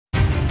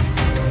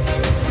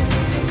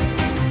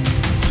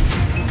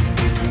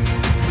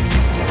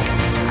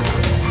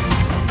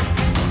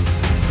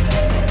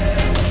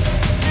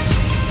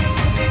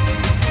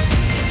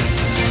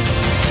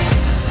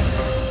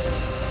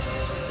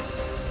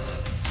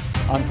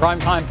On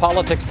PrimeTime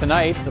Politics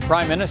tonight, the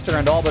Prime Minister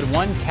and all but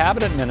one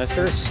cabinet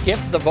minister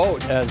skipped the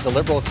vote as the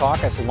Liberal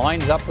caucus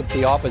lines up with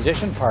the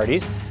opposition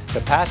parties to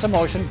pass a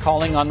motion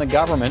calling on the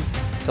government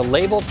to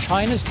label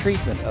China's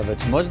treatment of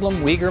its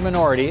Muslim Uyghur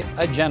minority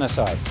a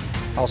genocide.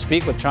 I'll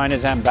speak with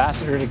China's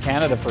ambassador to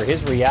Canada for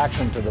his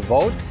reaction to the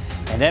vote,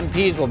 and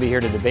MPs will be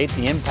here to debate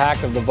the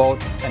impact of the vote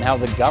and how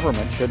the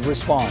government should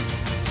respond.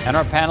 And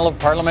our panel of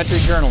parliamentary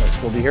journalists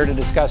will be here to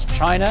discuss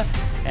China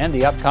and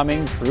the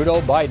upcoming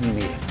Trudeau-Biden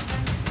meeting.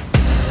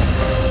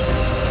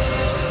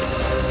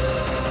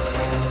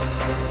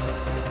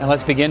 And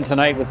let's begin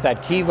tonight with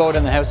that key vote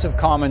in the House of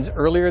Commons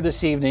earlier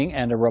this evening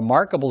and a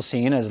remarkable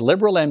scene as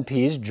Liberal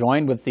MPs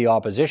joined with the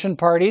opposition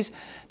parties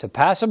to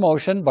pass a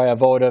motion by a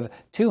vote of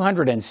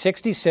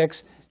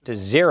 266 to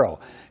 0,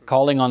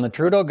 calling on the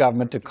Trudeau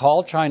government to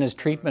call China's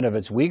treatment of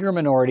its Uyghur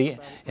minority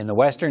in the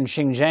western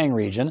Xinjiang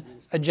region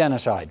a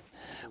genocide.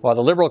 While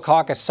the Liberal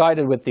caucus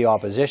sided with the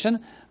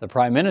opposition, the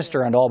Prime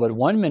Minister and all but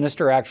one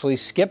minister actually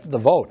skipped the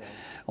vote.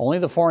 Only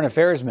the Foreign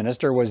Affairs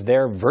Minister was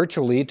there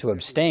virtually to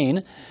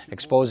abstain,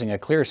 exposing a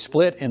clear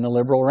split in the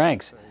Liberal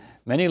ranks.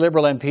 Many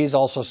Liberal MPs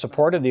also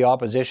supported the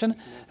opposition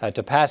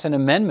to pass an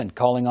amendment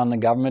calling on the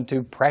government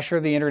to pressure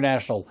the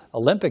International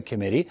Olympic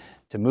Committee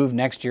to move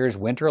next year's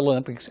Winter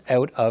Olympics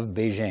out of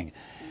Beijing.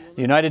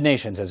 The United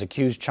Nations has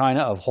accused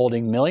China of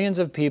holding millions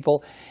of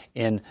people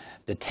in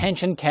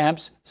detention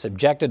camps,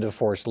 subjected to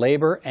forced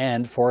labor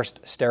and forced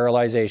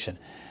sterilization.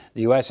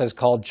 The U.S. has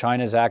called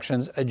China's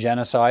actions a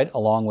genocide,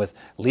 along with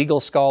legal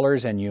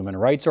scholars and human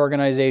rights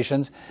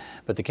organizations,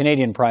 but the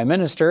Canadian Prime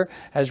Minister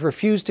has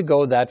refused to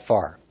go that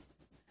far.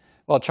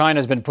 Well,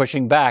 China's been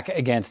pushing back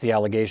against the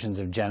allegations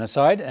of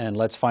genocide, and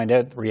let's find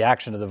out the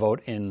reaction to the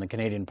vote in the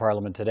Canadian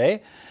Parliament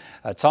today.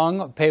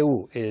 Cong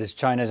Peiwu is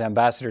China's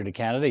ambassador to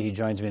Canada. He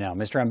joins me now.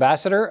 Mr.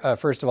 Ambassador,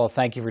 first of all,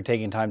 thank you for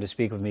taking time to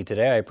speak with me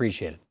today. I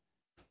appreciate it.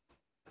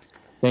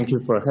 Thank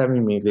you for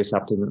having me this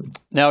afternoon.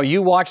 Now,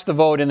 you watched the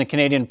vote in the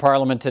Canadian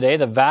Parliament today.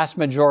 The vast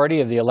majority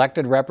of the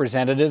elected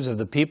representatives of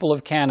the people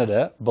of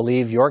Canada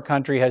believe your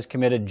country has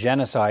committed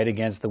genocide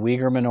against the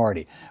Uyghur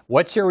minority.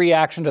 What's your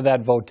reaction to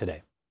that vote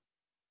today?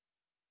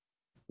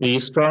 We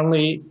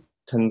strongly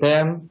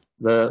condemn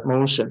the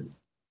motion,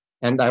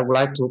 and I would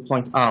like to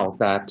point out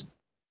that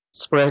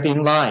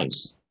spreading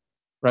lies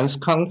runs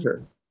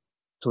counter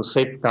to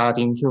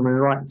safeguarding human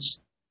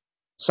rights.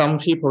 Some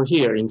people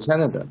here in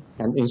Canada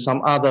and in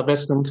some other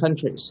Western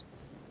countries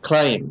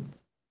claim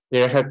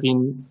there have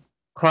been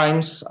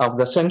crimes of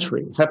the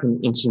century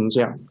happening in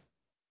Xinjiang.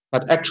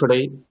 But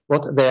actually,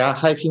 what they are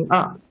hyping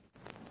up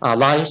are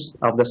lies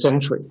of the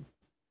century.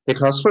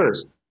 Because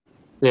first,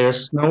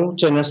 there's no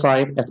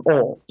genocide at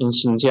all in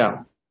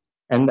Xinjiang.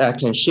 And I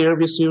can share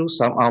with you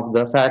some of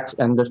the facts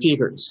and the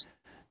figures.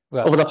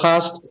 Well, over the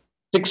past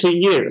 60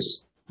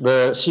 years,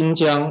 the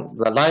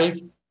life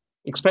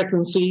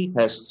expectancy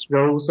has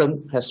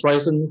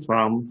risen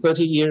from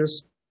 30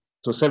 years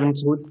to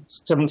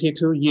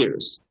 72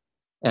 years,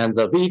 and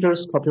the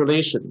Uyghurs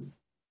population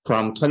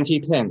from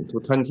 2010 to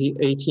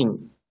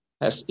 2018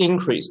 has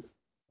increased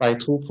by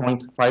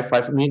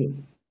 2.55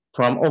 million,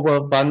 from over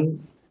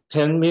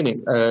 110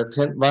 million,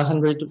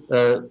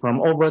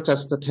 from over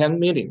just 10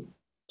 million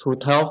to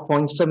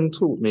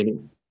 12.72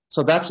 million.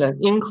 So that's an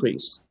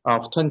increase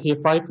of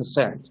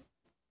 25%.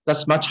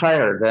 That's much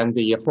higher than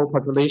the whole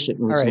population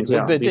in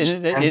Xinjiang, which is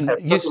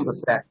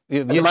 13%,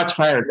 and much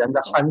higher than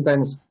the Han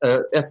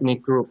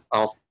ethnic group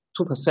of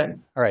 2%.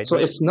 All right. So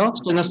it's not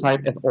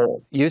genocide at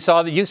all. You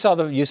saw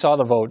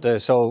the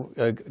vote. So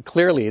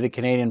clearly, the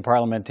Canadian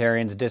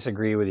parliamentarians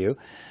disagree with you.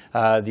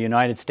 The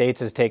United States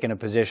has taken a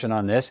position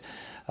on this.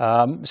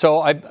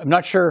 So I'm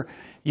not sure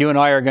you and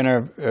I are going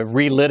to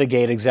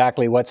relitigate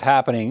exactly what's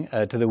happening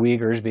to the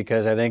Uyghurs,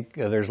 because I think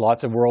there's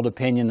lots of world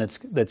opinion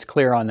that's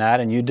clear on that,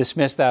 and you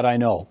dismiss that, I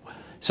know.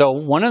 So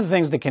one of the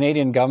things the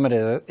Canadian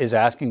government is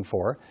asking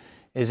for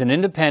is an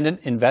independent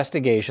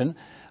investigation,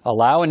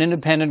 allow an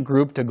independent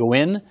group to go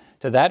in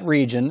to that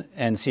region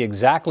and see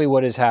exactly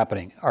what is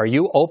happening. Are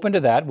you open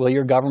to that? Will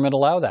your government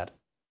allow that?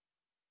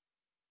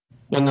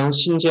 You know,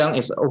 Xinjiang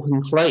is an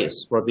open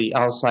place for the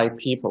outside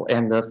people,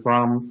 and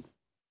from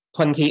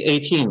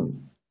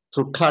 2018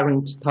 to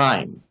current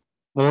time,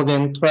 more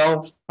than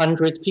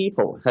 1,200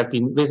 people have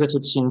been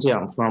visited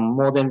Xinjiang from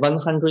more than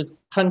 100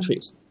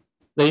 countries.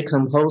 They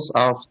compose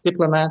of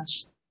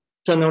diplomats,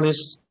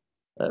 journalists,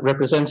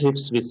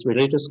 representatives with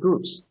religious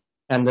groups,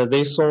 and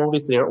they saw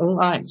with their own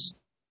eyes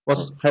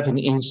what's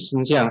happening in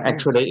Xinjiang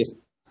actually is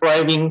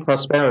thriving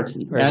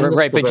prosperity.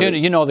 Right, but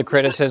you know the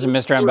criticism,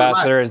 Mr.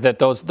 Ambassador, is that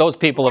those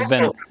people have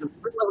been...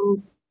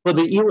 For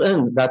the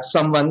UN, that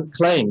someone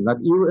claimed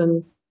that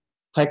UN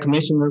High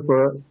Commissioner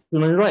for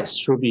Human Rights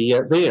should be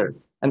there.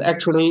 And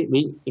actually,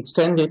 we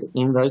extended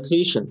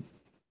invitation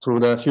to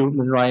the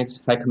Human Rights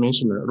High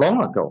Commissioner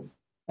long ago.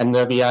 And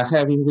we are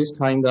having this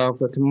kind of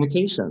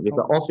communication with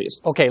the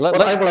office. Okay,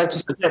 I would like to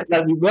suggest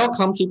that we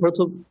welcome people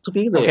to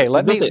be there. Okay,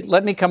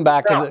 let me come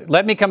back to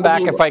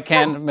if I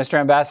can, Mr.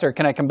 Ambassador.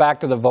 Can I come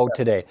back to the vote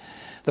today?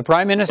 The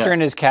Prime Minister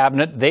and his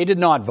cabinet, they did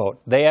not vote.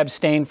 They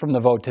abstained from the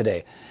vote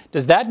today.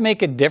 Does that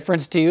make a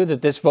difference to you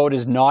that this vote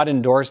is not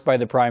endorsed by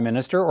the Prime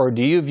Minister, or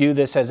do you view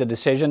this as a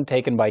decision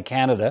taken by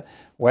Canada,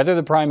 whether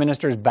the Prime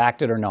Minister's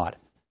backed it or not?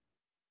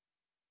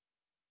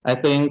 I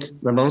think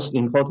the most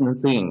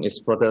important thing is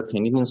for the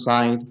Canadian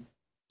side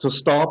to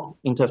stop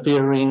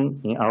interfering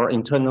in our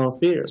internal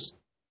affairs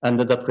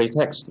under the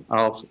pretext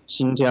of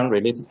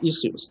Xinjiang-related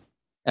issues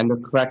and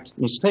correct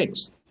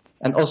mistakes.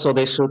 And also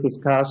they should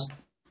discuss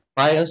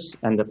bias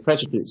and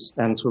prejudice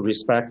and to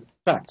respect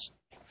facts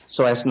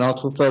so as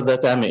not to further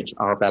damage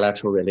our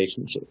bilateral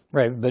relationship.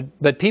 Right,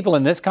 but people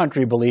in this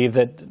country believe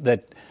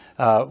that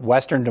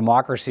Western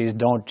democracies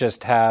don't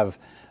just have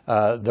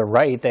the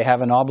right, they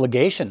have an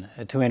obligation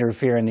to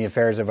interfere in the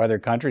affairs of other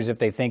countries if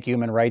they think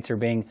human rights are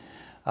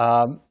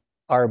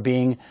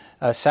being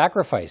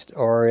sacrificed,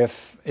 or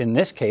if, in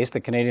this case, the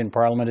Canadian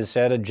Parliament has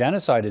said a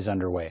genocide is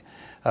underway.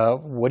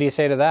 What do you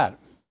say to that?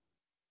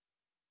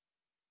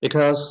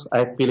 Because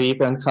I believe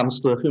when it comes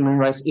to a human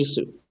rights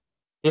issue,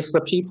 it's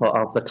the people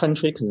of the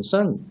country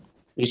concerned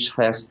which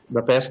has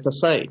the best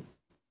say.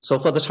 So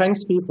for the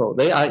Chinese people,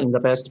 they are in the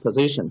best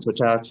position to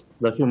judge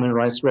the human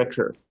rights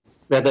record,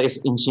 whether it's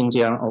in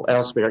Xinjiang or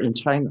elsewhere in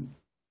China.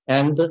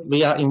 And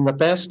we are in the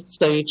best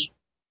stage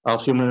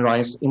of human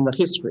rights in the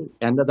history.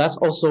 And that's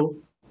also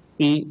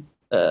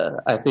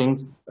I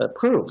think,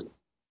 proved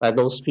by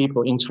those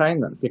people in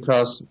China,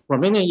 because for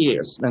many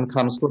years, when it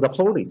comes to the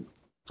polling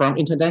from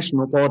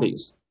international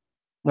bodies,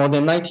 more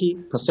than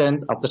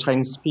 90% of the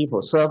Chinese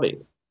people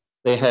surveyed,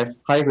 they have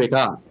high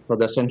regard for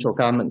the central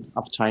government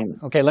of China.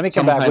 Okay, let me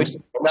come back. The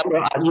number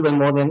are even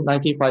more than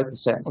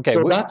 95%. Okay,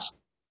 so that's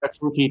a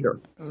true figure.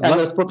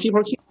 And for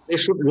people here, they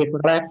should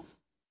reflect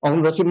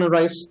on the human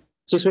rights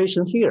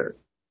situation here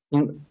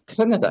in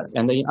Canada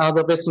and in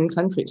other Western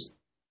countries,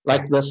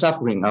 like the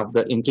suffering of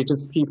the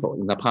indigenous people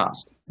in the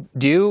past.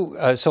 Do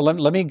you, so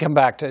let me come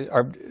back to,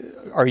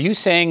 are you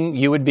saying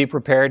you would be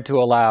prepared to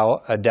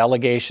allow a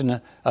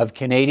delegation of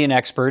Canadian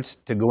experts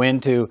to go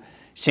into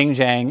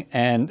Xinjiang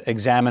and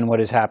examine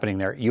what is happening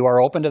there? You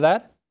are open to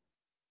that?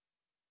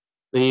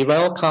 We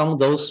welcome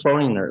those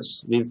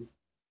foreigners with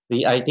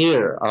the idea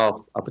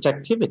of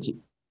objectivity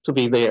to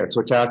be there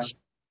to judge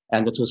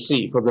and to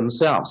see for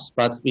themselves.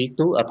 But we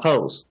do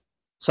oppose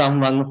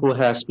someone who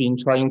has been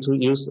trying to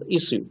use the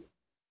issue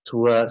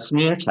to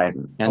smear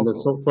China. And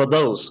so for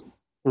those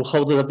who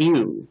hold the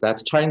view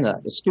that China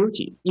is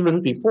guilty,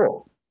 even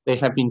before they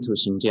have been to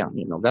Xinjiang,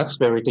 that's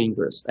very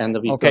dangerous. And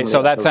okay,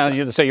 so that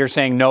sounds, so you're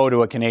saying no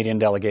to a Canadian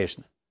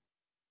delegation?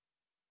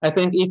 I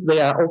think if they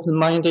are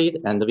open-minded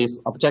and with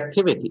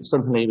objectivity,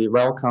 certainly we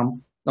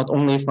welcome not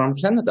only from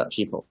Canada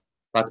people,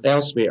 but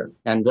elsewhere.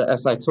 And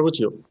as I told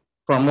you,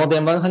 from more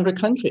than 100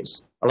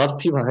 countries, a lot of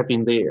people have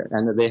been there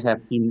and they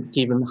have been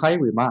given high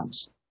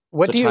remarks.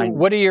 What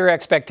are your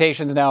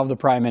expectations now of the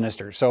Prime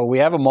Minister? So we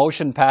have a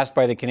motion passed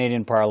by the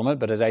Canadian Parliament,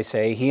 but as I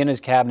say, he and his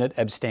cabinet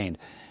abstained.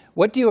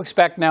 What do you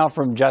expect now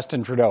from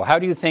Justin Trudeau? How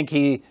do you think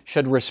he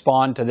should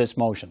respond to this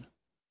motion?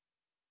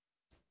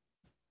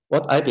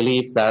 What I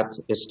believe that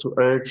is to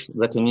urge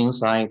the Canadian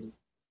side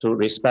to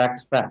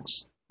respect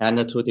facts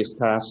and to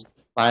discuss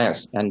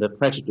bias and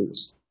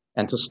prejudice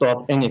and to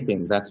stop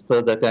anything that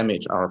further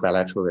damage our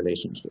bilateral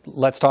relationship.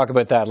 Let's talk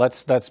about that.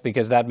 That's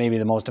because that may be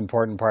the most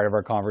important part of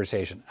our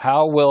conversation.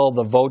 How will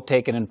the vote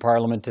taken in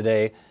Parliament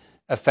today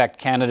affect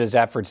Canada's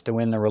efforts to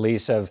win the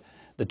release of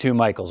the two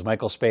Michaels,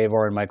 Michael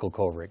Spavor and Michael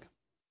Kovrig?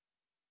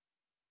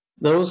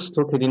 Those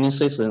two Canadian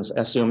citizens,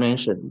 as you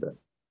mentioned,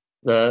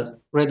 the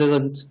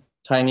relevant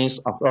Chinese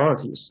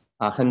authorities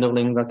are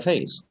handling the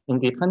case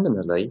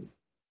independently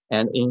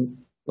and in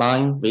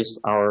line with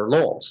our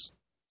laws.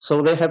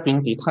 So they have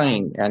been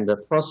detained and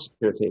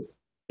prosecuted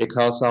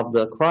because of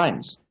the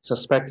crimes,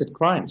 suspected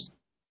crimes,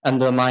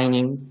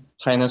 undermining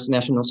China's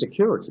national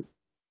security.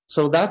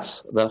 So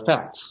that's the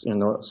facts,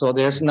 So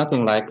there's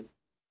nothing like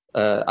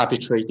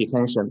arbitrary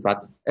detention.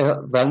 But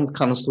when it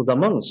comes to the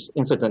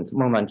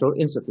monumental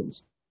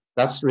incidents,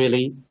 that's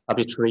really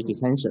arbitrary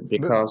detention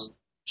because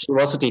she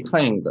was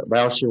detained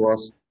while she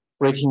was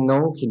breaking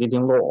no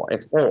Canadian law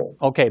at all.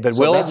 Okay, but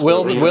so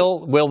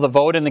will the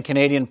vote in the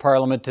Canadian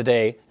Parliament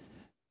today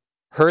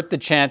hurt the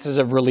chances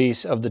of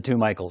release of the two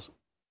Michaels?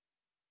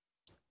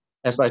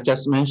 As I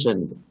just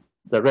mentioned,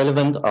 the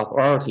relevant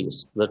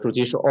authorities, the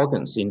judicial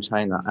organs in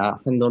China, are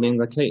handling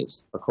the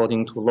case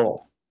according to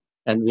law,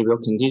 and they will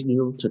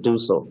continue to do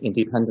so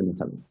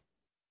independently.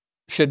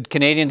 Should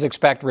Canadians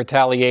expect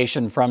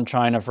retaliation from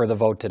China for the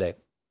vote today?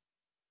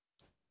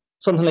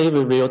 Certainly,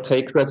 we will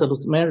take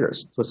resolute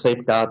measures to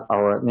safeguard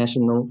our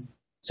national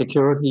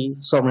security,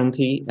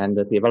 sovereignty, and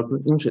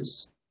development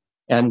interests.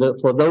 And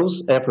for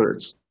those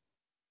efforts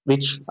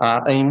which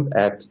are aimed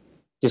at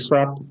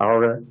disrupt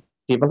our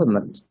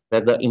development,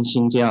 whether in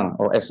Xinjiang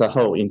or as a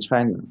whole in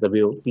China, they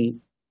will be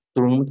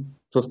doomed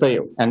to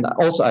fail. And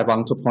also I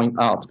want to point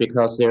out,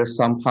 because there's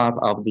some part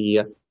of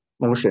the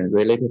motion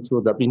related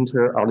to the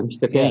Winter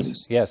Olympic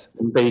Games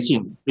in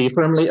Beijing. We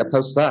firmly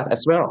oppose that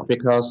as well,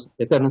 because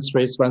it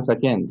demonstrates once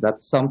again that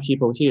some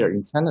people here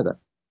in Canada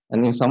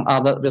and in some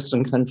other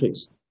Western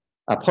countries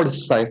are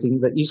politicizing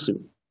the issue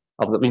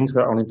of the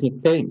Winter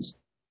Olympic Games.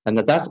 And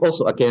that's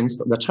also against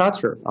the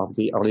charter of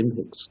the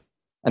Olympics.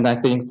 And I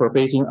think for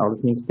Beijing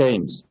Olympic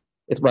Games,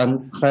 it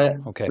won high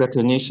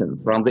recognition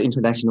from the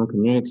international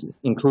community,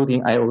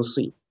 including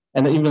IOC.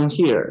 And even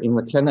here in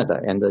Canada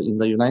and in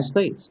the United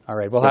States,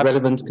 the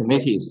relevant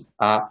committees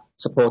are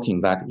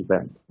supporting that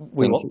event.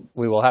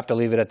 We will have to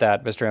leave it at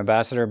that, Mr.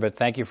 Ambassador, but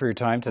thank you for your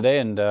time today,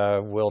 and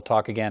we'll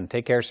talk again.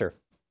 Take care, sir.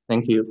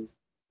 Thank you.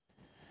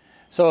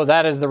 So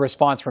that is the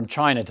response from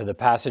China to the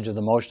passage of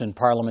the motion in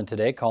Parliament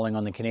today, calling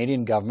on the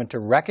Canadian government to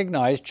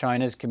recognize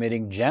China's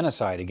committing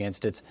genocide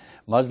against its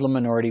Muslim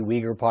minority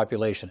Uyghur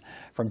population.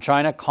 From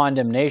China,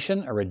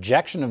 condemnation, a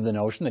rejection of the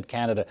notion that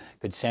Canada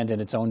could send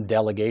in its own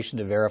delegation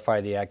to verify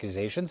the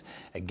accusations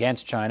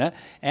against China,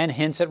 and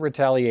hints at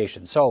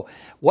retaliation. So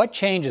what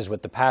changes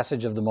with the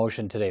passage of the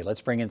motion today?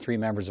 Let's bring in three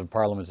members of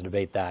Parliament to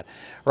debate that.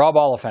 Rob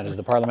Oliphant is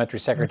the Parliamentary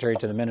Secretary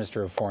to the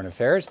Minister of Foreign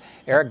Affairs.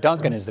 Eric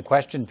Duncan is the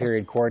Question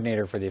Period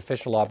Coordinator for the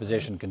Official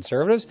Opposition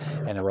Conservatives,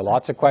 and there were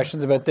lots of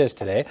questions about this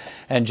today.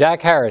 And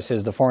Jack Harris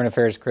is the Foreign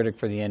Affairs Critic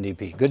for the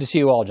NDP. Good to see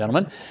you all,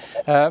 gentlemen.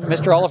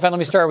 Mr. Oliphant, let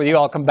me start with you.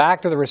 I'll come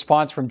back to the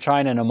response from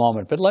China in a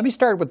moment, but let me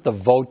start with the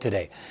vote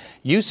today.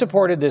 You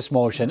supported this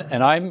motion,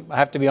 and I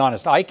have to be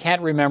honest, I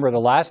can't remember the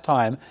last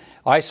time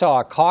I saw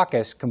a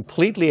caucus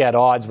completely at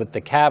odds with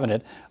the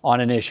cabinet on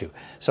an issue.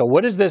 So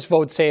what does this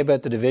vote say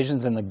about the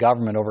divisions in the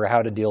government over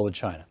how to deal with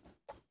China?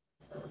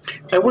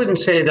 I wouldn't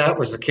say that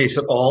was the case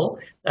at all.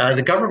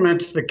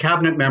 The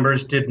cabinet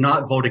members did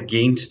not vote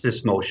against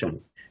this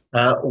motion.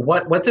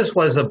 What this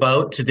was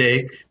about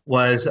today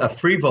was a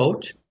free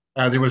vote.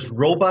 There was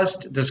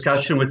robust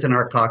discussion within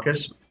our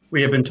caucus.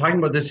 We have been talking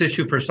about this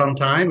issue for some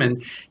time,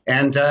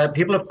 and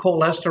people have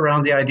coalesced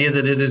around the idea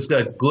that it is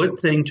a good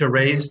thing to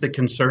raise the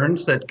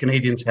concerns that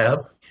Canadians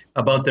have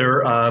about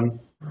their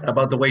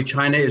about the way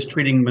China is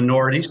treating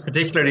minorities,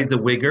 particularly the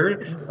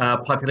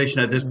Uyghur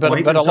population at this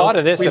point. But a lot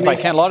of this, a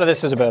lot of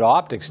this is about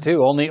optics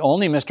too. Only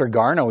Mr.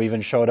 Garneau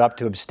even showed up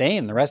to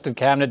abstain. The rest of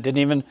cabinet didn't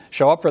even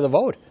show up for the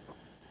vote.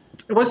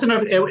 It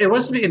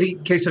wasn't any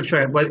case of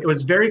China, but it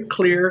was very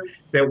clear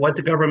that what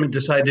the government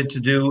decided to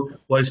do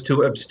was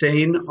to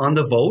abstain on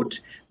the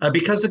vote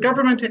because the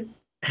government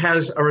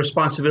has a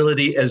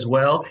responsibility as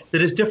well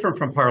that is different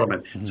from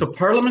Parliament. Mm-hmm. So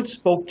Parliament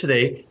spoke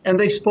today, and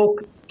they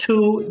spoke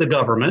to the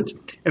government,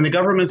 and the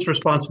government's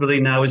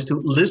responsibility now is to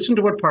listen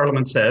to what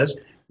Parliament says,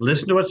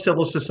 listen to what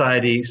civil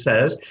society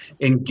says,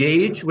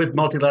 engage with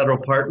multilateral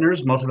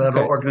partners,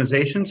 multilateral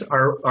organizations,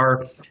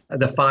 are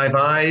the Five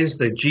Eyes,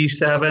 the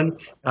G7,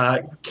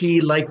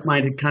 key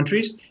like-minded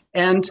countries,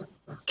 and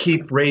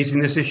keep raising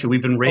this issue.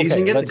 We've been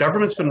raising it. The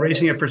government's been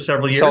raising it for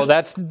several years. So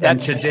that's and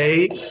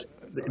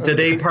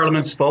Today,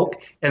 Parliament spoke,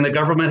 and the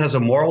government has a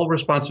moral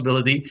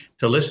responsibility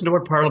to listen to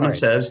what Parliament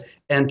says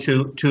and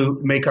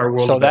to make our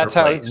world a better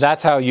place. So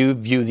that's how you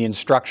view the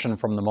instruction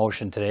from the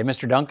motion today.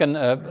 Mr. Duncan,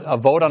 a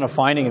vote on a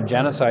finding of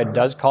genocide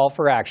does call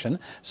for action.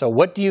 So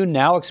what do you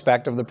now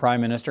expect of the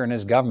Prime Minister and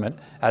his government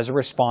as a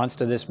response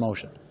to this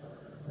motion?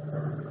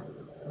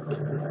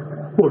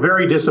 We're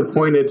very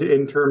disappointed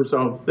in terms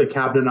of the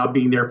cabinet not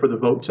being there for the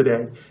vote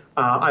today.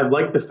 I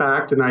like the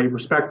fact and I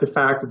respect the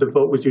fact that the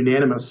vote was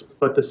unanimous,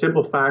 but the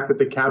simple fact that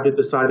the cabinet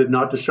decided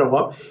not to show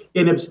up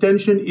in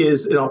abstention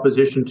is in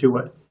opposition to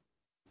it.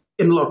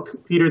 And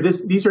look, Peter,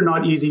 these are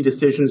not easy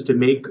decisions to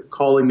make,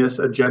 calling this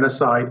a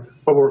genocide,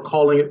 but we're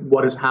calling it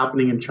what is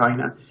happening in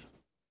China.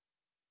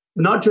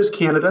 Not just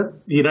Canada,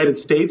 the United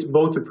States,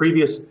 both the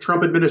previous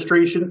Trump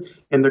administration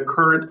and the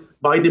current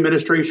Biden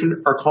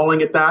administration are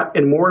calling it that,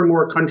 and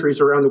more countries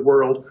around the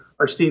world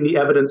are seeing the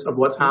evidence of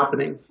what's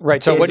happening.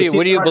 Right. So, what do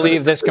you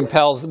believe this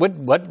compels?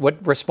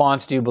 What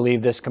response do you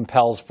believe this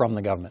compels from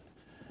the government?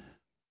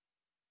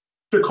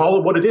 To call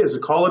it what it is, to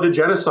call it a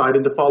genocide,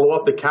 and to follow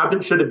up. The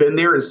cabinet should have been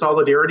there in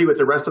solidarity with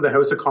the rest of the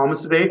House of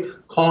Commons today,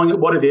 calling it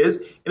what it is.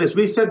 And as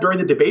we said during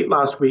the debate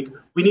last week,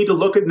 we need to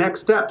look at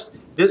next steps.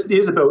 This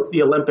is about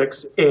the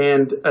Olympics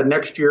and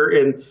next year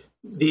and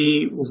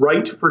the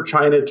right for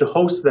China to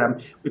host them.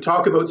 We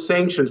talk about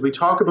sanctions. We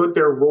talk about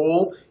their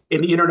role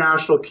in the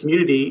international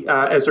community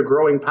as a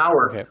growing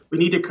power. Okay. We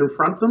need to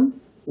confront them.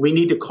 We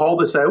need to call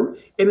this out.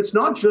 And it's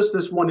not just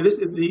this one.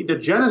 The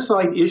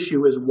genocide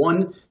issue is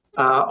one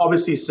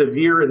obviously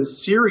severe and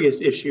serious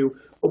issue,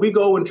 but we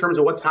go in terms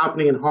of what's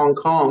happening in Hong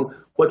Kong,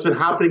 what's been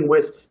happening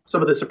with some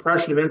of the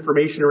suppression of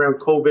information around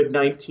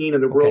COVID-19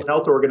 and the World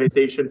Health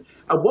Organization.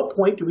 At what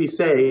point do we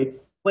say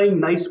playing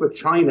nice with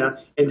China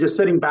and just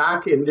sitting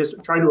back and just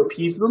trying to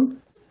appease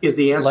them is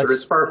the answer?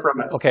 It's far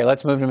from it. Okay,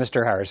 let's move to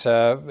Mr. Harris.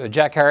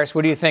 Jack Harris,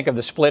 what do you think of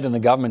the split in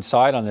the government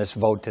side on this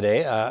vote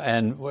today,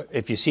 and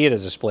if you see it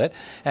as a split,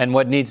 and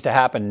what needs to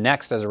happen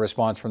next as a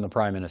response from the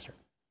Prime Minister?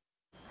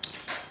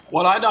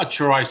 Well, I'm not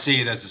sure I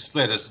see it as a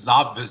split.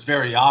 It's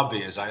very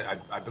obvious. I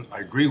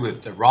agree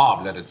with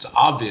Rob that it's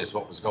obvious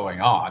what was going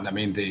on. I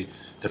mean, the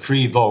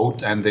free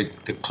vote and the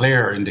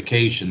clear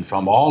indication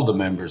from all the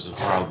members of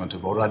Parliament to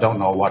vote. I don't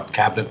know what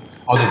cabinet,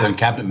 other than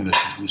cabinet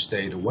ministers who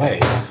stayed away.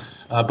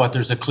 But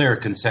there's a clear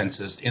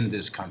consensus in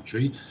this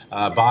country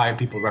by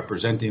people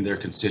representing their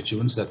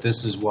constituents that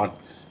this is what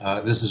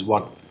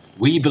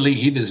we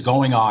believe is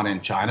going on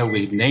in China.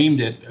 We've named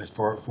it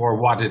for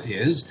what it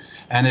is,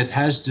 and it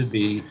has to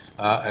be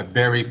a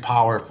very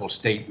powerful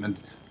statement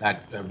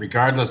that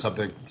regardless of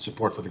the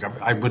support for the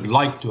government, I would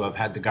like to have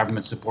had the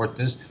government support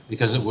this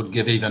because it would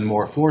give even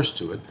more force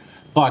to it.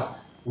 But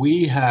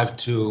we have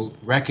to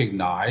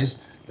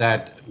recognize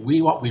that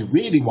what we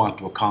really want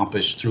to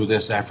accomplish through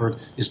this effort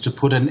is to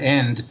put an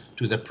end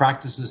to the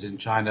practices in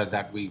China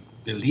that we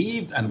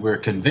believe and we're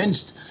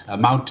convinced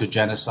amount to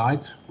genocide.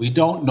 We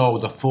don't know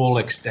the full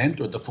extent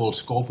or the full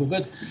scope of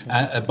it,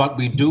 but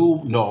we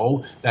do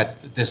know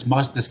that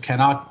this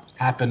cannot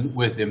happen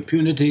with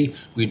impunity.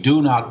 We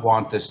do not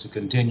want this to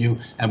continue,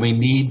 and we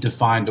need to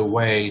find a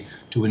way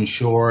to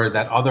ensure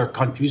that other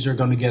countries are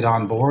going to get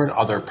on board,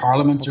 other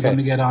parliaments are going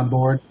to get on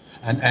board,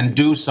 and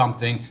do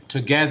something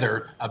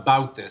together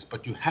about this.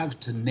 But you have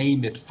to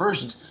name it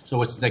first,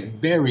 so it's the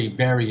very,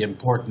 very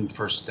important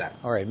first step.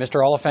 All right.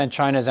 Mr. Oliphant,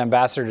 China's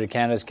ambassador to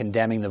Canada is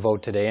condemning the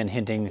vote today and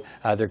hinting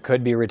there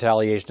could be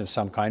retaliation of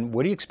some kind.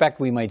 What do you expect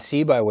we might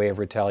see by way of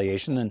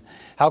retaliation, and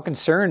how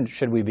concerned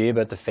should we be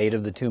about the fate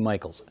of the two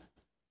Michaels?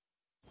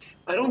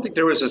 I don't think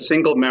there was a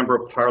single member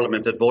of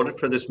Parliament that voted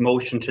for this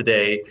motion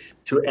today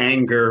to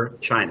anger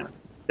China.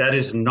 That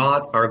is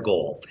not our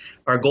goal.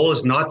 Our goal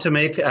is not to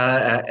make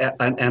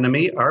an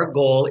enemy. Our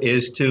goal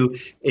is to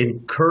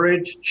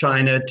encourage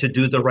China to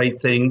do the right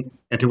thing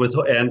and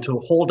to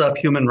hold up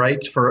human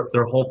rights for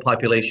their whole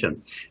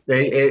population.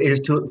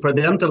 For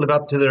them to live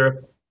up to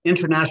their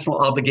international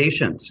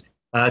obligations,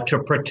 to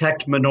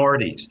protect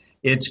minorities.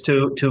 It's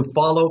to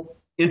follow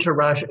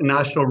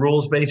international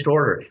rules-based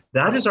order.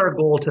 That is our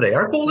goal today.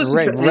 Our goal isn't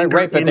to anger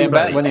right. But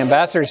anybody. when the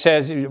ambassador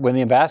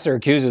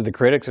accuses the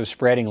critics of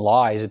spreading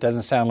lies, it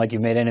doesn't sound like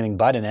you've made anything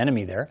but an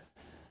enemy there.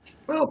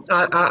 Well,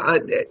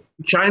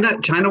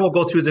 China will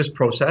go through this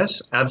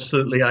process.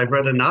 Absolutely. I've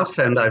read enough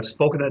and I've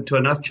spoken to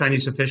enough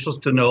Chinese officials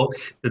to know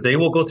that they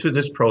will go through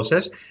this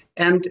process.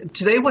 And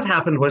today what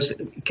happened was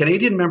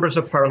Canadian members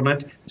of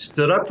Parliament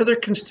stood up for their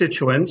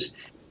constituents.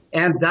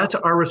 And that's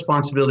our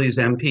responsibility as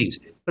MPs.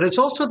 But it's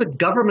also the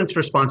government's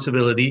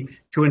responsibility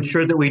to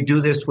ensure that we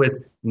do this with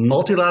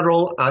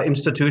multilateral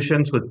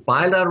institutions, with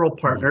bilateral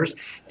partners.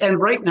 And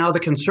right now, the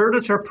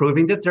Conservatives are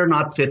proving that they're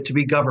not fit to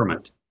be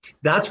government.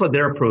 That's what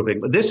they're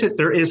proving.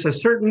 There is a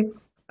certain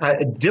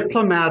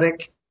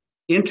diplomatic,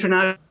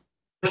 international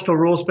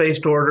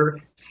rules-based order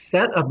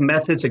set of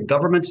methods that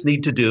governments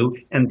need to do,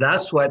 and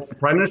that's what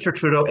Prime Minister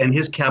Trudeau and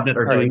his cabinet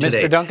are doing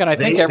today. Mr. Duncan, I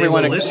think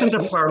everyone... They will listen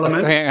to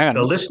Parliament.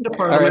 They'll listen to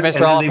Parliament,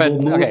 Mr. Oliphant,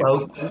 and then they will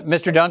move out.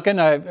 Mr. Duncan,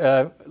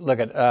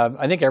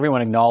 I think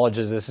everyone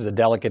acknowledges this is a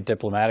delicate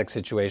diplomatic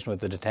situation with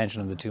the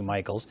detention of the two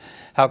Michaels.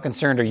 How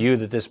concerned are you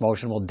that this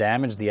motion will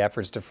damage the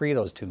efforts to free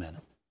those two men?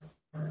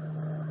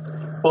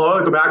 Well,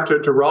 I'll go back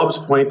to Rob's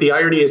point. The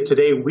irony is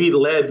today we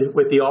led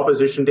with the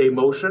Opposition Day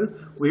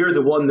motion. We are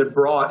the one that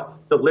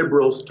brought the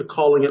Liberals to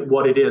calling it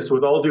what it is. So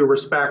with all due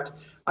respect,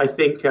 I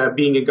think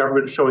being in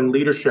government is showing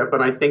leadership.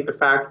 And I think the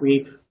fact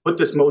we put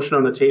this motion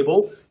on the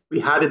table, we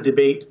had a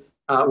debate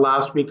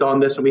last week on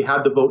this and we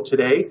had the vote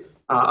today,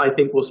 I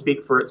think will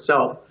speak for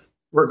itself.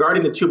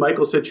 Regarding the two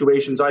Michael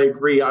situations, I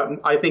agree.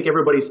 I think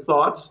everybody's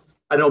thoughts,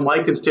 I know my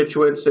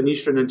constituents in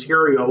Eastern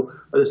Ontario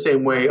are the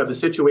same way of the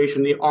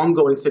situation, the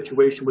ongoing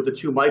situation with the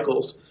two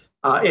Michaels.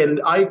 And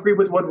I agree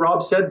with what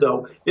Rob said,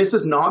 though. This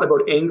is not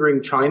about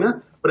angering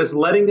China, but it's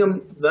letting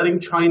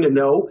China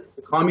know,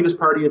 the Communist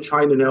Party of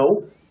China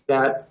know,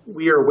 that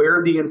we are aware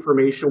of the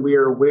information, we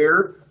are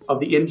aware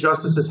of the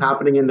injustices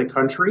happening in the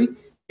country,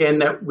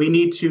 and that we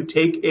need to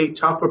take a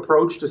tough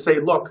approach to say,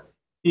 look,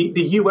 the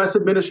U.S.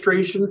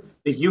 administration,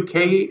 the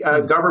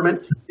UK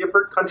government,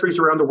 different countries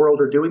around the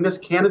world are doing this.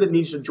 Canada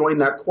needs to join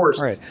that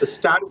course. Right. The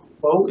status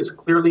quo is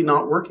clearly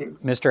not working.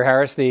 Mr.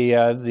 Harris, the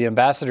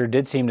ambassador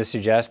did seem to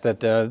suggest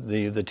that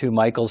the two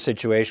Michaels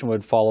situation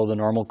would follow the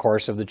normal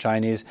course of the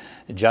Chinese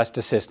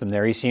justice system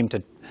there. He seemed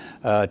to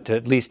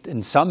at least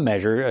in some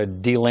measure,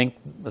 de-link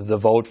the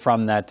vote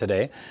from that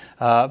today.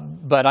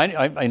 But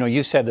I know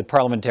you said that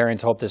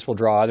parliamentarians hope this will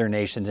draw other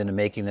nations into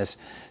making this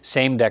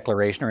same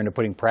declaration or into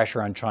putting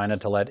pressure on China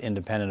to let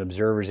independent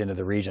observers into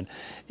the region.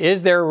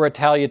 Is there a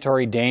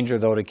retaliatory danger,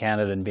 though, to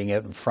Canada in being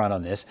out in front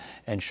on this,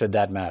 and should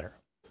that matter?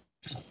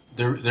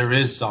 There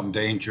is some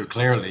danger,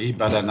 clearly,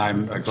 and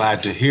I'm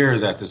glad to hear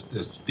that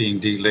this being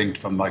de-linked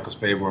from Michael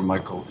Spavor and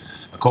Michael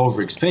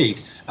Kovrig's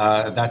fate.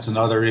 That's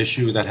another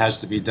issue that has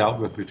to be dealt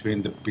with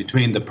between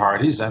the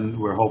parties, and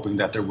we're hoping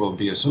that there will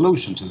be a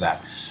solution to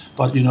that.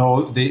 But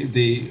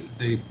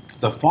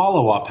the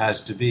follow-up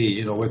has to be,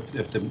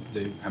 if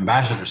the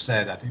ambassador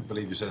said,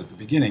 believe you said at the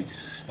beginning,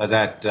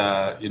 that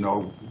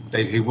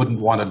he wouldn't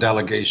want a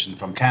delegation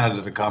from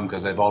Canada to come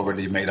because they've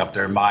already made up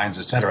their minds,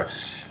 etc.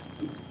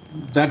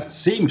 that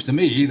seems to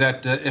me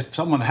that if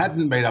someone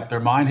hadn't made up their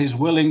mind,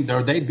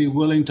 they'd be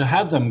willing to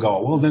have them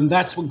go. Well, then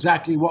that's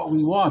exactly what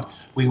we want.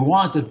 We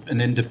want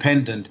an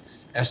independent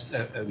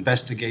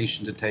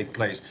investigation to take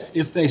place.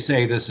 If they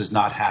say this is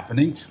not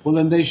happening, well,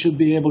 then they should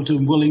be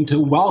willing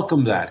to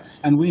welcome that,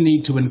 and we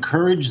need to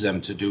encourage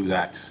them to do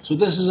that. So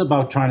this is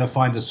about trying to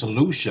find a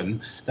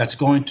solution that's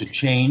going to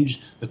change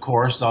the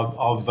course of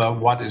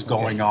what is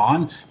going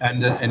on,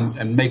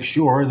 and make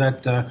sure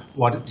that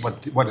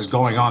what is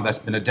going on that's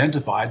been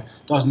identified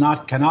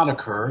cannot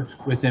occur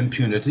with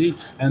impunity,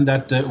 and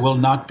that will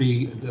not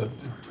be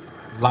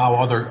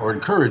allow or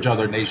encourage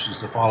other nations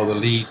to follow the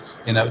lead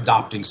in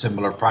adopting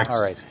similar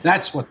practices. All right.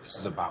 That's what this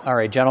is about. All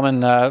right,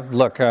 gentlemen.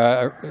 Look,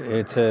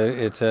 it's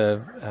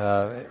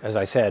as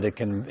I said, it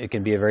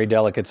can be a very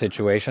delicate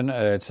situation.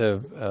 It's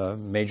a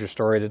major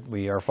story that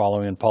we are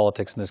following in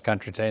politics in this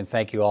country today. And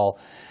thank you all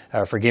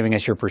for giving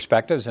us your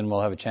perspectives. And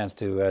we'll have a chance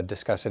to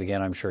discuss it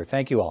again, I'm sure.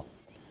 Thank you all.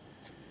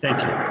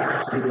 Thank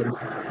you.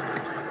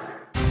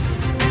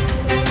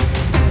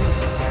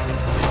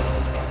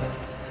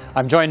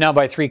 I'm joined now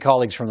by three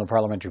colleagues from the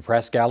Parliamentary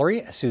Press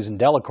Gallery. Susan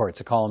Delacourt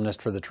is a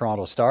columnist for the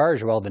Toronto Star.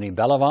 Joël-Denis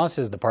Bellavance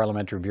is the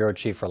Parliamentary Bureau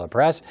Chief for La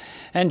Presse.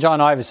 And John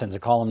Ivison is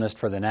a columnist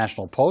for the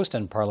National Post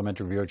and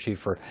Parliamentary Bureau Chief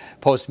for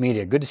Post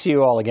Media. Good to see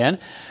you all again.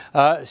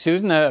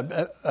 Susan,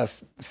 a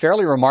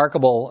fairly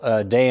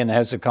remarkable day in the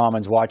House of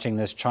Commons watching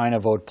this China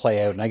vote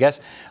play out. And I guess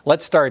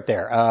let's start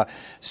there.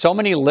 So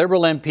many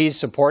Liberal MPs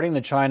supporting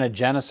the China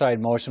genocide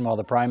motion while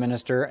the Prime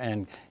Minister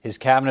and his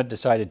cabinet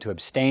decided to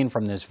abstain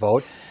from this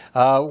vote.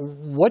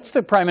 What's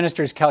the Prime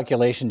Minister's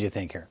calculation, do you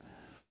think, here?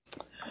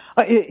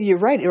 You're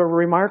right. A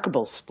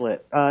remarkable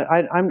split.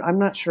 I'm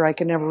not sure I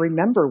can ever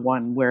remember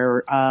one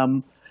where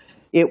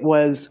it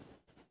was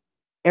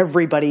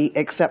everybody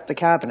except the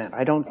cabinet.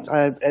 I don't,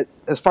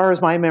 as far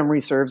as my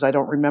memory serves, I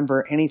don't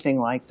remember anything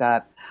like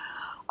that.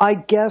 I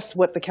guess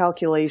what the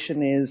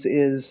calculation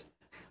is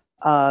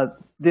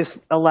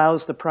this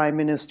allows the Prime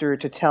Minister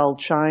to tell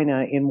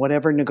China in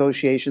whatever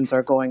negotiations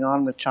are going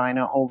on with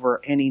China over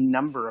any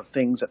number of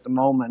things at the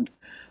moment,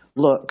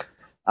 look,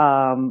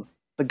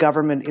 the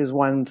government is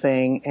one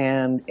thing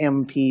and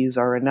MPs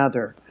are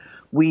another.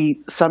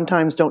 We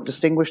sometimes don't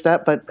distinguish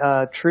that,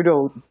 but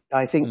Trudeau,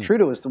 I think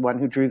Trudeau is the one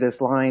who drew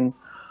this line,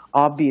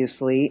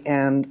 obviously,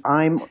 and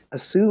I'm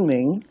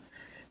assuming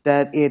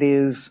that it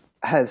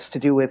has to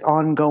do with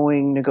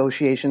ongoing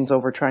negotiations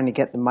over trying to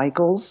get the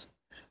Michaels,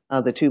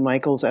 the two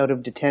Michaels out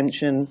of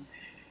detention,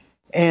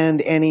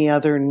 and any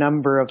other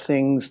number of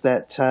things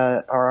that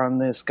are on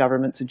this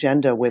government's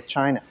agenda with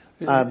China.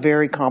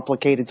 Very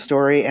complicated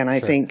story, and I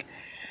think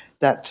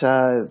that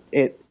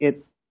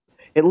it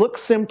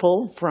looks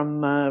simple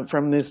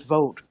from this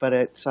vote, but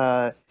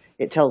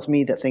it tells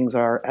me that things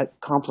are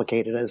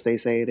complicated, as they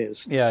say it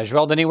is. Yeah,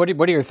 Joël-Denis,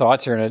 what are your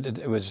thoughts here? And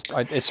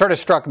it sort of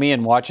struck me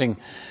in watching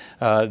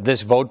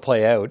this vote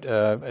play out.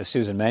 As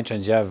Susan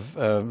mentions, you have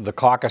the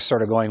caucus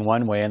sort of going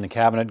one way and the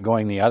cabinet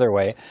going the other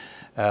way.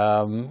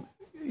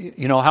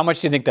 You know, how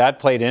much do you think that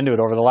played into it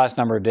over the last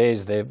number of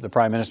days? The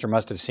Prime Minister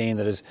must have seen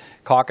that his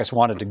caucus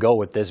wanted to go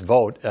with this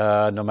vote,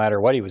 no matter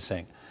what he was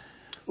saying.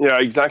 Yeah,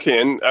 exactly.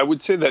 And I would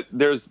say that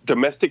there's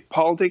domestic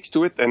politics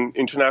to it and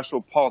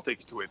international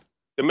politics to it.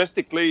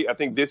 Domestically, I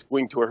think this is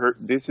going to hurt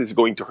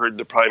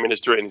the Prime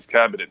Minister and his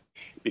cabinet,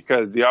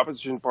 because the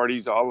opposition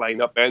parties all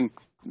line up, and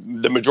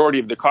the majority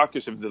of the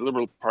caucus of the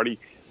Liberal Party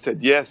said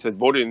yes, had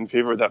voted in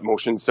favor of that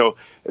motion. So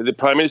the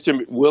Prime Minister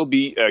will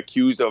be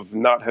accused of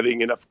not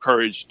having enough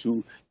courage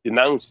to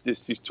denounce this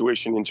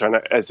situation in China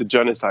as a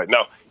genocide.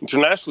 Now,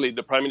 internationally,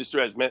 the Prime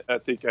Minister, I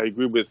think I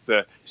agree with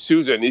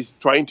Susan, is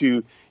trying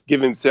to give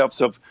himself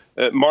some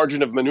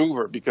margin of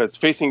maneuver, because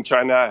facing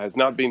China has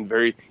not been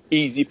very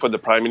easy for the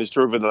Prime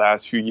Minister over the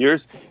last few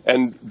years.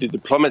 And the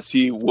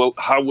diplomacy,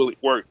 how will it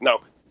work? Now,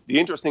 the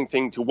interesting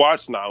thing to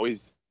watch now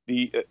is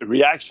the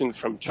reactions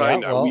from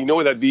China. Yeah, well, we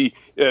know that the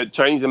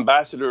Chinese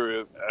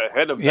ambassador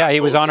ahead of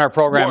he was on our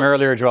program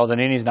earlier,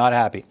 Joël-Denis, and he's not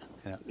happy.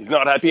 Yeah. He's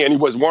not happy, and he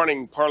was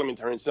warning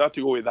parliamentarians not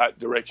to go in that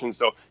direction.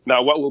 So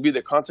now what will be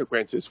the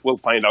consequences, we'll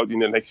find out in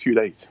the next few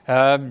days.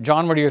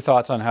 John, what are your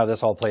thoughts on how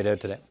this all played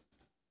out today?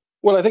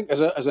 Well, I think as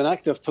an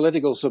act of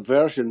political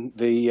subversion,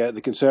 the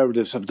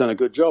Conservatives have done a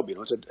good job. You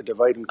know, it's a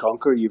divide and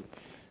conquer. You've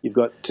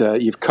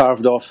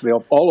carved off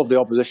all of the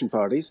opposition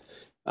parties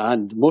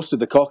and most of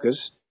the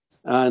caucus,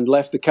 and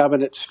left the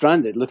cabinet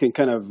stranded, looking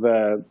kind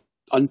of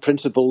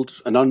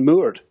unprincipled and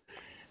unmoored.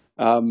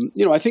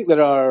 You know, I think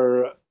there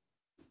are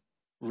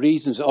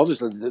reasons.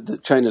 Obviously,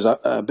 China's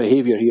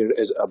behaviour here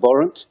is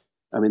abhorrent.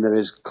 I mean, there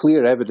is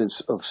clear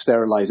evidence of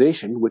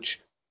sterilisation, which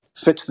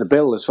fits the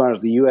bill as far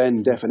as the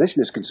UN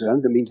definition is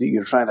concerned. It means that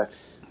you're trying to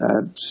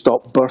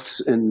stop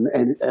births in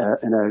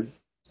a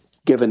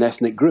given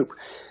ethnic group.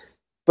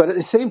 But at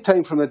the same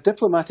time, from a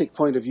diplomatic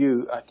point of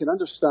view, I can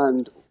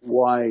understand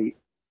why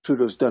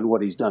Trudeau's done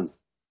what he's done.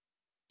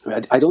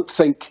 I don't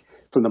think,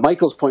 from the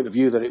Michaels' point of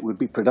view, that it would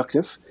be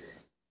productive.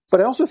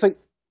 But I also think,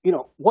 you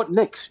know, what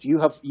next? You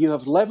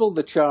have levelled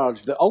the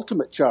charge, the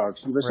ultimate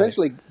charge. You've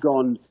essentially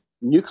gone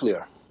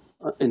nuclear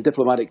in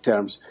diplomatic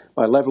terms,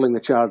 by levelling the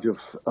charge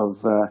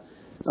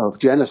of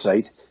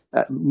genocide.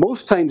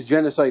 Most times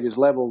genocide is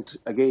levelled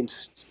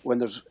against when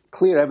there's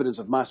clear evidence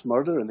of mass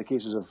murder in the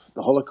cases of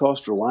the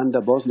Holocaust,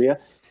 Rwanda, Bosnia.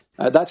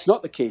 That's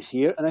not the case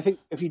here. And I think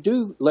if you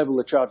do level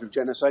the charge of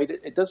genocide,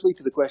 it does lead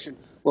to the question,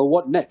 well,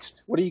 what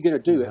next? What are you going to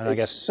do?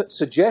 It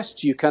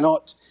suggests you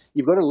cannot,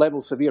 you've got to level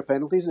severe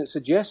penalties, and it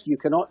suggests you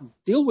cannot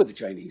deal with the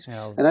Chinese.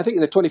 Yeah. And I think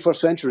in the 21st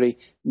century,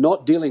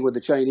 not dealing with the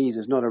Chinese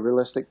is not a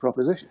realistic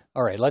proposition.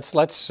 All right, let's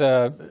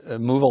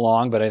move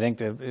along, but I think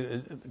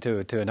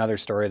to another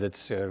story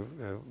that's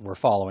we're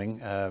following.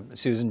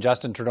 Susan,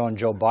 Justin Trudeau and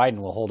Joe Biden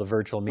will hold a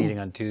virtual meeting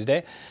on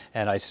Tuesday,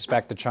 and I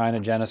suspect the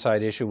China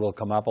genocide issue will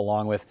come up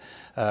along with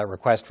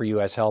request for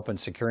U.S. help in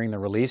securing the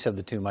release of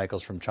the two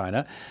Michaels from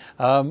China.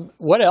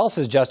 What else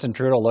is Justin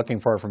Trudeau looking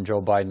for from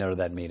Joe Biden out of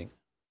that meeting?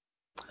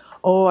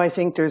 Oh, I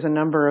think there's a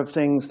number of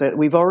things that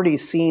we've already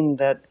seen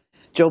that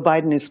Joe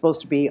Biden is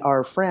supposed to be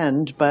our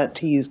friend, but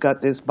he's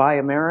got this Buy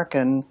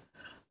American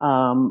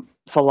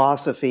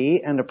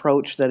philosophy and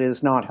approach that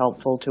is not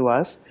helpful to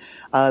us.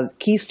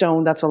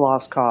 Keystone, that's a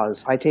lost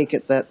cause. I take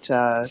it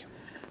that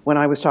when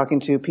I was talking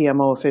to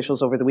PMO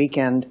officials over the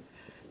weekend,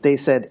 they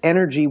said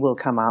energy will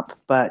come up,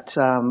 but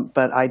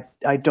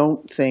I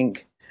don't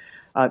think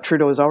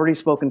Trudeau has already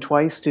spoken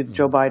twice to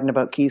Joe Biden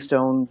about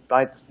Keystone.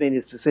 Biden's made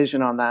his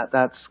decision on that.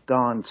 That's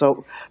gone.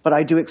 So, but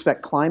I do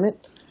expect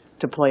climate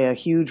to play a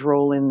huge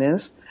role in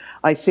this.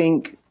 I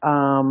think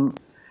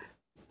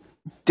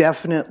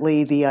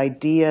definitely the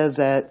idea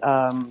that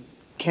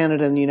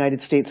Canada and the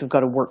United States have got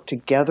to work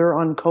together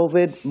on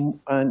COVID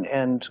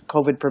and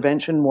COVID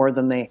prevention more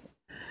than they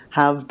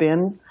have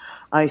been.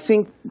 I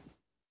think,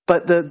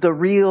 but the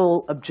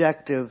real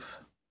objective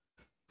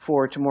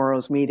for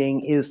tomorrow's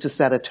meeting is to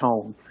set a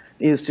tone,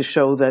 is to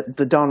show that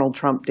the Donald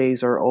Trump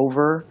days are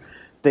over.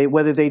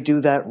 Whether they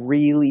do that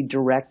really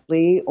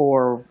directly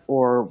or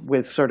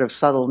with sort of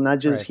subtle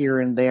nudges here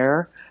and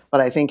there,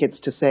 but I think it's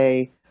to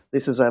say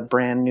this is a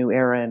brand new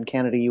era in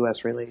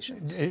Canada-U.S.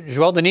 relations.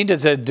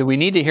 Joël-Denis, do we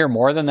need to hear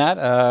more than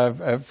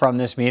that from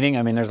this meeting?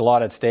 I mean, there's a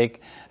lot at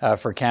stake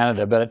for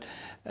Canada, but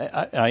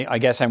I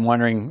guess I'm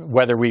wondering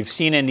whether we've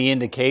seen any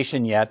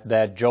indication yet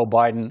that Joe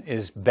Biden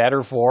is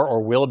better for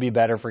or will be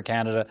better for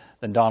Canada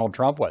than Donald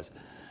Trump was.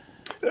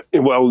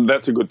 Well,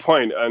 that's a good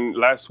point. And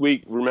last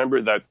week,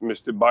 remember that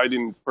Mr.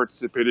 Biden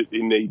participated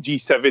in a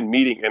G7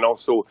 meeting and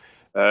also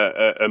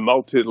a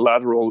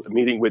multilateral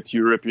meeting with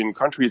European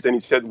countries. And he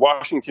said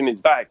Washington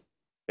is back.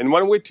 And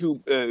one way to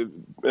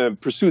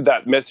pursue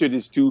that message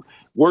is to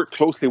work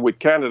closely with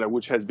Canada,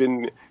 which has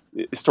been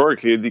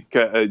historically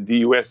the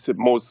U.S.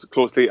 most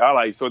closely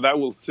ally. So that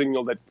will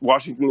signal that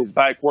Washington is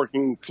back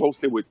working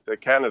closely with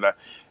Canada.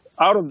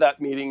 Out of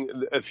that meeting,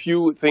 a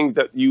few things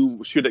that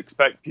you should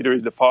expect, Peter,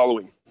 is the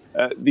following.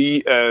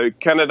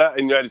 Canada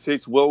and the United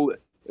States will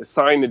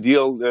sign a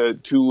deal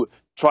to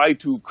try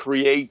to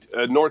create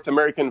a North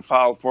American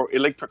file for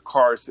electric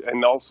cars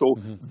and also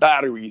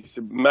batteries,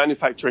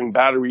 manufacturing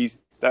batteries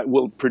that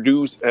will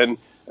produce and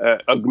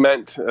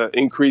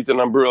increase the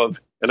number of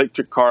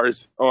electric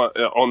cars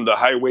on the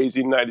highways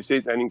in the United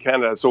States and in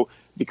Canada. So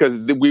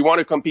because we want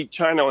to compete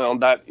China on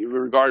that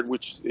regard,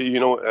 which,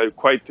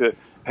 quite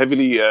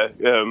heavily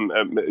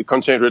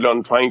concentrated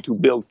on trying to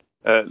build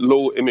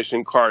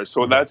low-emission cars.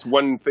 So that's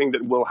one thing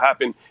that will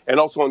happen. And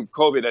also on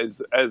COVID,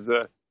 as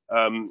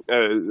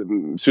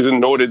Susan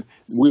noted,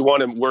 we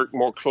want to work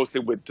more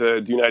closely with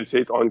the United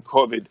States on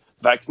COVID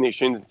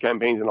vaccination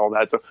campaigns and all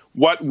that. So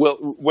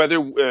whether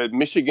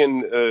Michigan,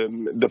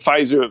 the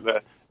Pfizer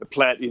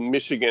plant in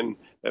Michigan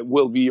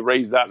will be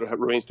raised, that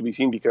remains to be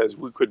seen, because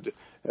we could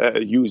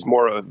use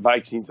more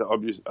vaccines,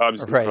 obviously,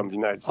 from the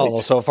United States.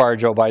 Although so far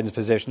Joe Biden's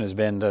position has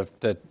been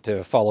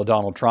to follow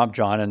Donald Trump,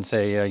 John, and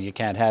say you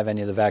can't have any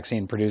of the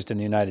vaccine produced in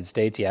the United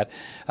States yet.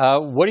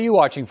 What are you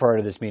watching for out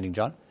of this meeting,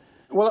 John?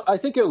 Well, I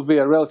think it will be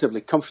a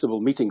relatively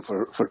comfortable meeting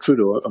for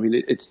Trudeau. I mean,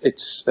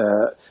 it's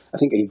I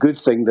think a good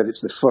thing that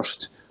it's the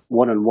first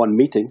one-on-one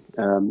meeting.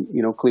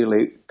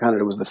 Clearly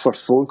Canada was the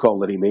first phone call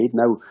that he made.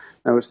 Now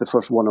it's the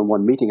first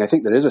one-on-one meeting. I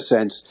think there is a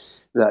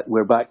sense that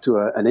we're back to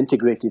an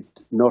integrated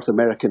North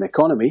American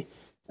economy,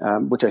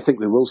 which I think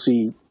we will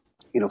see,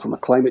 from a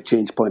climate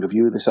change point of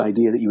view, this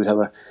idea that you would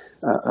have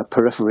a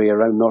periphery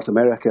around North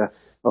America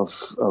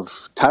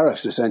of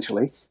tariffs,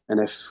 essentially. And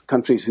if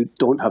countries who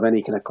don't have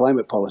any kind of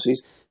climate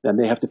policies, then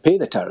they have to pay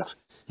the tariff.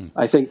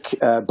 I think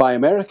by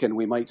American,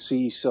 we might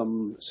see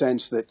some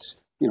sense that,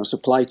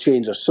 supply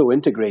chains are so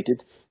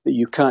integrated that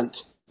you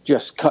can't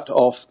just cut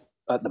off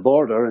at the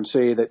border and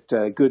say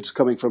that goods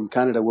coming from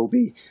Canada will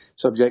be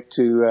subject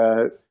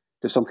to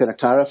some kind of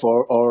tariff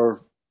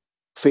or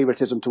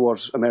favoritism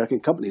towards American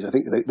companies. I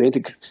think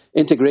the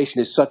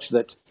integration is such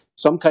that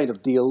some kind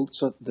of deal,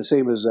 the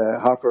same as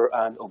Harper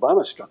and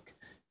Obama struck,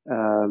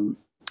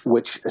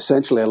 which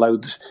essentially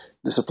allowed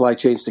the supply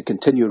chains to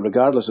continue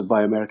regardless of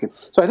Buy American.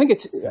 So I think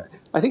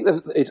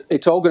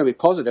it's all going to be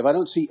positive. I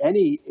don't see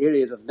any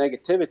areas of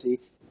negativity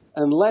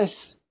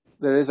unless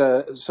there is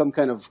some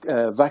kind of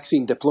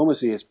vaccine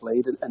diplomacy is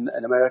played, and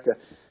America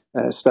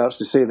starts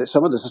to say that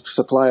some of the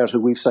suppliers who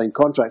we've signed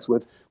contracts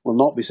with will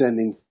not be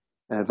sending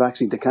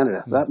vaccine to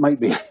Canada. That might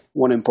be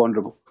one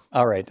imponderable.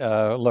 All right.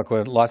 Look, we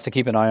have lots to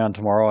keep an eye on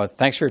tomorrow.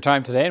 Thanks for your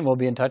time today, and we'll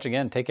be in touch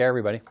again. Take care,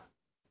 everybody.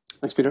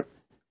 Thanks, Peter.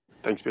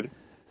 Thanks, Peter.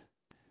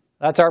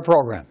 That's our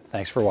program.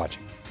 Thanks for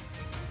watching.